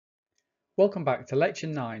Welcome back to Lecture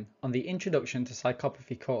 9 on the Introduction to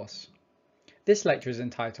Psychopathy course. This lecture is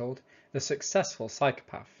entitled The Successful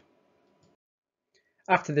Psychopath.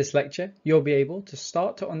 After this lecture, you'll be able to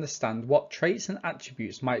start to understand what traits and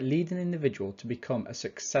attributes might lead an individual to become a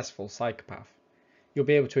successful psychopath. You'll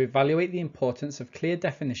be able to evaluate the importance of clear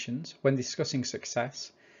definitions when discussing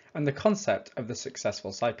success and the concept of the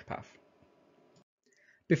successful psychopath.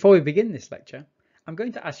 Before we begin this lecture, I'm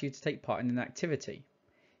going to ask you to take part in an activity.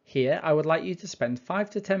 Here, I would like you to spend 5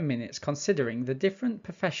 to 10 minutes considering the different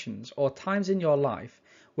professions or times in your life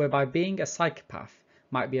whereby being a psychopath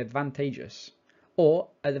might be advantageous, or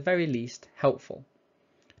at the very least, helpful.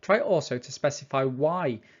 Try also to specify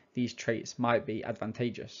why these traits might be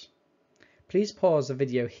advantageous. Please pause the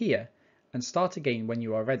video here and start again when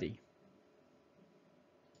you are ready.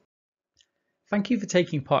 Thank you for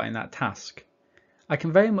taking part in that task. I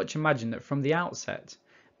can very much imagine that from the outset,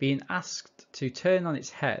 being asked to turn on its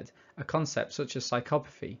head a concept such as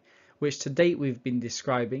psychopathy, which to date we've been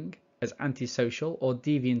describing as antisocial or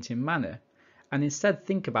deviant in manner, and instead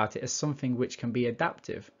think about it as something which can be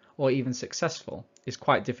adaptive or even successful, is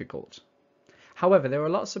quite difficult. However, there are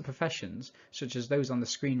lots of professions, such as those on the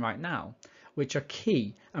screen right now, which are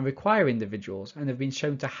key and require individuals and have been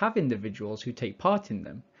shown to have individuals who take part in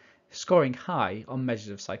them, scoring high on measures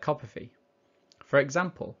of psychopathy. For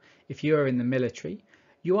example, if you are in the military,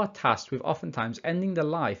 you are tasked with oftentimes ending the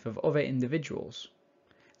life of other individuals.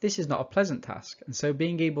 This is not a pleasant task, and so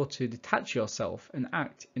being able to detach yourself and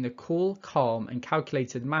act in a cool, calm and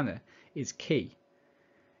calculated manner is key.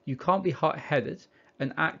 You can't be hot-headed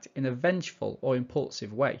and act in a vengeful or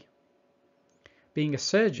impulsive way. Being a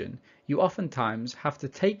surgeon, you oftentimes have to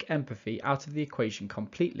take empathy out of the equation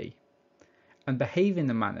completely and behave in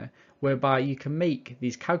a manner whereby you can make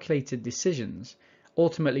these calculated decisions,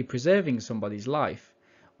 ultimately preserving somebody's life,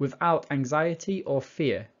 without anxiety or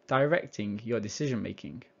fear directing your decision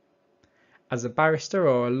making. As a barrister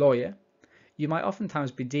or a lawyer, you might oftentimes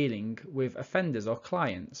be dealing with offenders or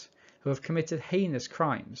clients who have committed heinous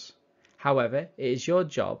crimes. However, it is your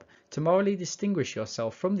job to morally distinguish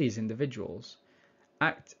yourself from these individuals,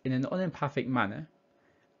 act in an unempathic manner,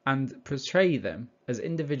 and portray them as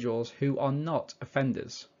individuals who are not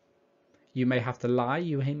offenders. You may have to lie,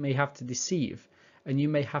 you may have to deceive, and you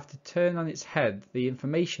may have to turn on its head the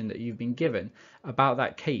information that you've been given about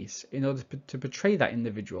that case in order to portray that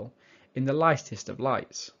individual in the lightest of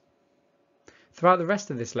lights. Throughout the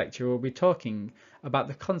rest of this lecture, we'll be talking about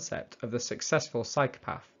the concept of the successful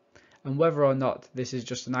psychopath and whether or not this is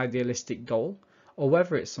just an idealistic goal or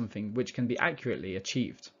whether it's something which can be accurately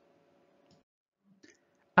achieved.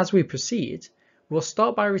 As we proceed, we'll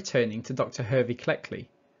start by returning to Dr. Hervey Cleckley,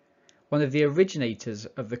 one of the originators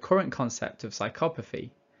of the current concept of psychopathy,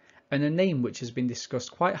 and a name which has been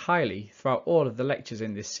discussed quite highly throughout all of the lectures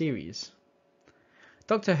in this series.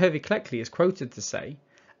 Dr. Hervey Cleckley is quoted to say,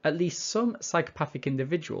 at least some psychopathic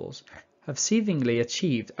individuals have seemingly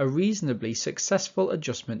achieved a reasonably successful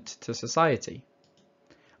adjustment to society.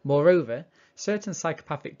 Moreover, certain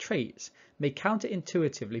psychopathic traits may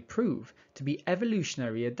counterintuitively prove to be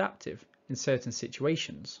evolutionarily adaptive in certain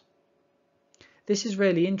situations. This is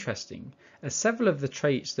really interesting, as several of the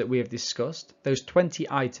traits that we have discussed, those 20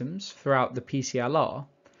 items throughout the PCLR,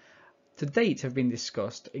 to date have been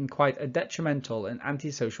discussed in quite a detrimental and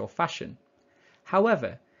antisocial fashion.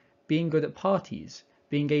 However, being good at parties,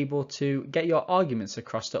 being able to get your arguments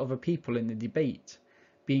across to other people in the debate,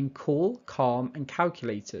 being cool, calm and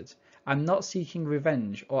calculated, and not seeking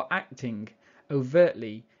revenge or acting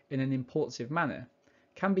overtly in an impulsive manner,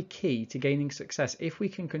 can be key to gaining success if we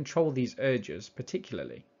can control these urges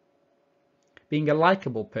particularly. Being a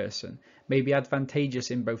likable person may be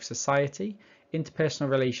advantageous in both society, interpersonal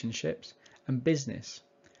relationships, and business,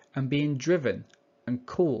 and being driven and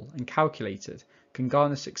cool and calculated can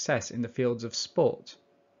garner success in the fields of sport.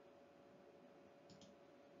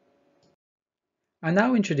 I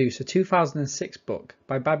now introduce a 2006 book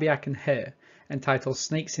by Babiak and Hare entitled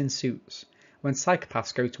Snakes in Suits: When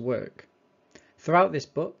Psychopaths Go to Work. Throughout this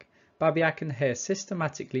book, Babiak and Hare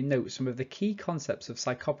systematically note some of the key concepts of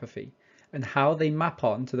psychopathy and how they map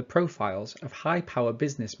on to the profiles of high-power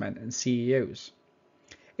businessmen and CEOs.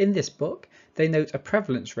 In this book, they note a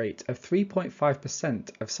prevalence rate of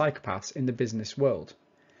 3.5% of psychopaths in the business world.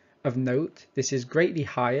 Of note, this is greatly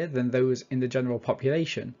higher than those in the general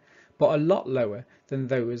population, but a lot lower than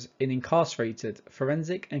those in incarcerated,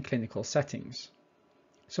 forensic and clinical settings.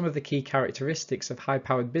 Some of the key characteristics of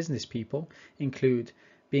high-powered business people include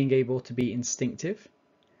being able to be instinctive,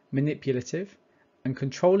 manipulative, and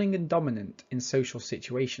controlling and dominant in social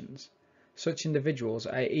situations. Such individuals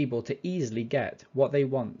are able to easily get what they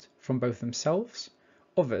want from both themselves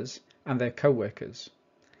others, and their co-workers.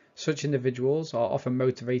 Such individuals are often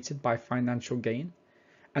motivated by financial gain,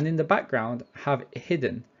 and in the background have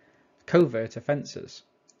hidden, covert offences.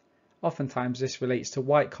 Oftentimes this relates to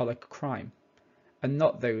white-collar crime, and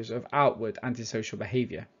not those of outward antisocial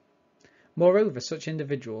behaviour. Moreover, such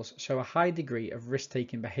individuals show a high degree of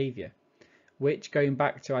risk-taking behaviour, which, going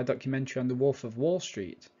back to our documentary on the Wolf of Wall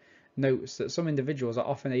Street, notes that some individuals are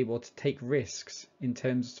often able to take risks in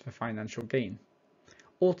terms for financial gain.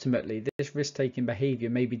 Ultimately, this risk-taking behaviour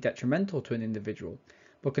may be detrimental to an individual,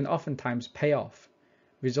 but can oftentimes pay off,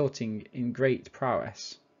 resulting in great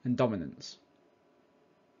prowess and dominance.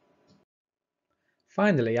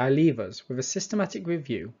 Finally, I leave us with a systematic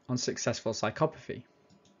review on successful psychopathy.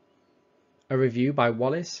 A review by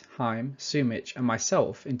Wallace, Heim, Sumich and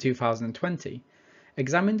myself in 2020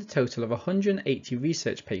 examined a total of 180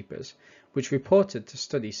 research papers which reported to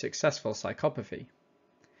study successful psychopathy.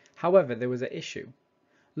 However, there was an issue.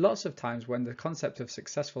 Lots of times when the concept of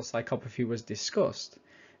successful psychopathy was discussed,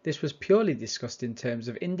 this was purely discussed in terms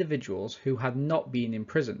of individuals who had not been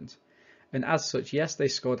imprisoned, and as such, yes, they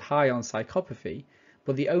scored high on psychopathy,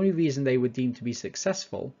 but the only reason they were deemed to be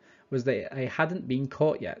successful was that they hadn't been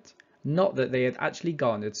caught yet, not that they had actually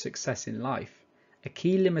garnered success in life, a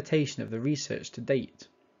key limitation of the research to date.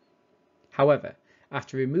 However,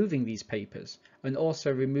 after removing these papers, and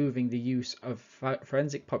also removing the use of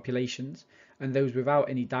forensic populations and those without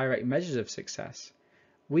any direct measures of success,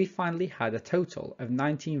 we finally had a total of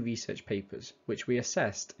 19 research papers which we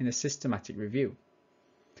assessed in a systematic review.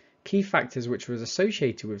 Key factors which were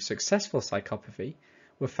associated with successful psychopathy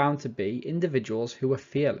were found to be individuals who were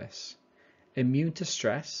fearless, immune to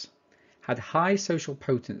stress, had high social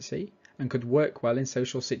potency and could work well in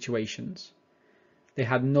social situations. They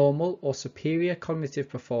had normal or superior cognitive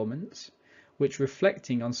performance, which,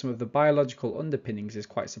 reflecting on some of the biological underpinnings, is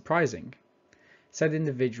quite surprising. Said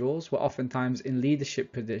individuals were oftentimes in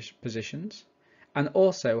leadership positions and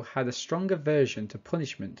also had a strong aversion to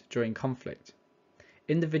punishment during conflict.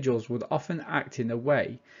 Individuals would often act in a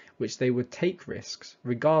way which they would take risks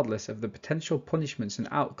regardless of the potential punishments and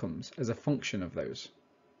outcomes as a function of those.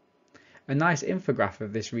 A nice infographic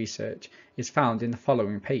of this research is found in the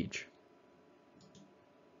following page.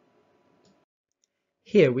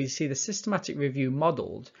 Here we see the systematic review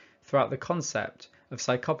modelled throughout the concept of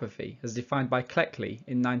psychopathy as defined by Cleckley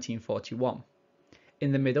in 1941.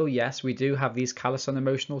 In the middle, yes, we do have these callous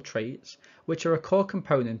unemotional traits, which are a core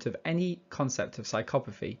component of any concept of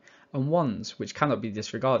psychopathy and ones which cannot be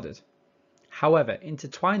disregarded. However,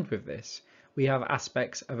 intertwined with this, we have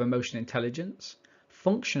aspects of emotional intelligence,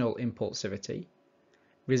 functional impulsivity,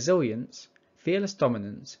 resilience, fearless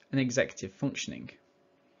dominance, and executive functioning.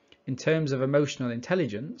 In terms of emotional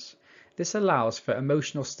intelligence, this allows for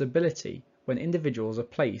emotional stability when individuals are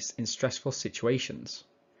placed in stressful situations.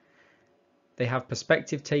 They have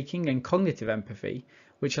perspective taking and cognitive empathy,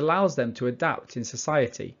 which allows them to adapt in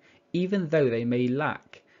society, even though they may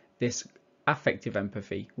lack this affective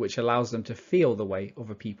empathy, which allows them to feel the way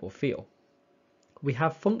other people feel. We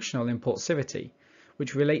have functional impulsivity,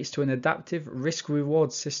 which relates to an adaptive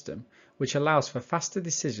risk-reward system, which allows for faster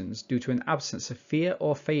decisions due to an absence of fear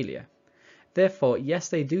or failure. Therefore, yes,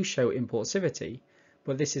 they do show impulsivity,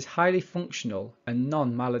 but this is highly functional and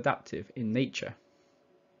non-maladaptive in nature.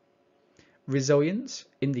 Resilience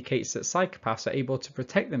indicates that psychopaths are able to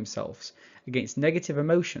protect themselves against negative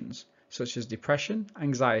emotions such as depression,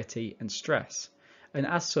 anxiety, and stress, and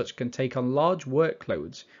as such can take on large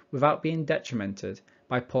workloads without being detrimented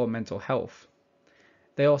by poor mental health.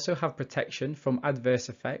 They also have protection from adverse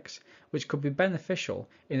effects, which could be beneficial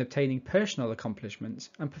in obtaining personal accomplishments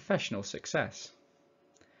and professional success.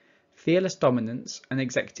 Fearless dominance and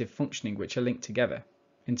executive functioning, which are linked together.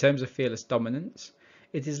 In terms of fearless dominance,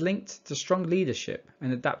 it is linked to strong leadership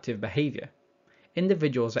and adaptive behaviour.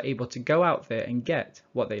 Individuals are able to go out there and get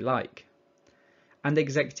what they like. And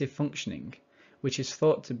executive functioning, which is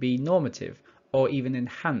thought to be normative or even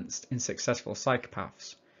enhanced in successful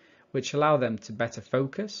psychopaths, which allow them to better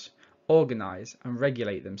focus, organise and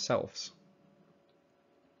regulate themselves.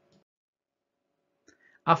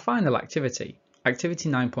 Our final activity, Activity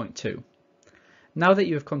 9.2. Now that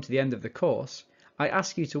you have come to the end of the course, I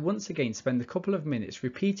ask you to once again spend a couple of minutes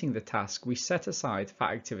repeating the task we set aside for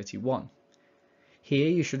Activity 1. Here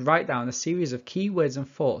you should write down a series of key words and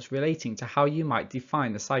thoughts relating to how you might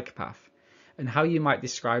define a psychopath, and how you might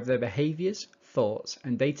describe their behaviours, thoughts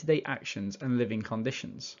and day-to-day actions and living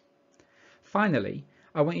conditions. Finally,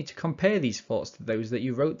 I want you to compare these thoughts to those that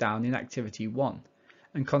you wrote down in Activity 1,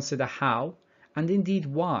 and consider how, and indeed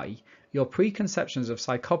why, your preconceptions of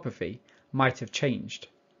psychopathy might have changed.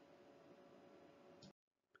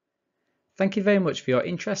 Thank you very much for your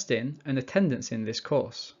interest in and attendance in this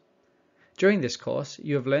course. During this course,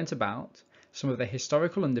 you have learnt about some of the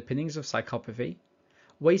historical underpinnings of psychopathy,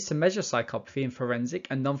 ways to measure psychopathy in forensic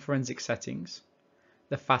and non-forensic settings,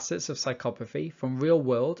 the facets of psychopathy from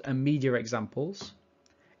real-world and media examples.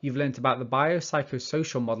 You've learnt about the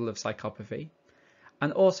biopsychosocial model of psychopathy,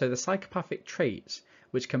 and also the psychopathic traits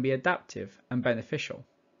which can be adaptive and beneficial.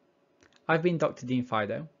 I've been Dr. Dean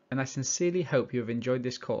Fido, and I sincerely hope you have enjoyed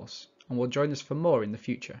this course and will join us for more in the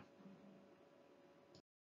future.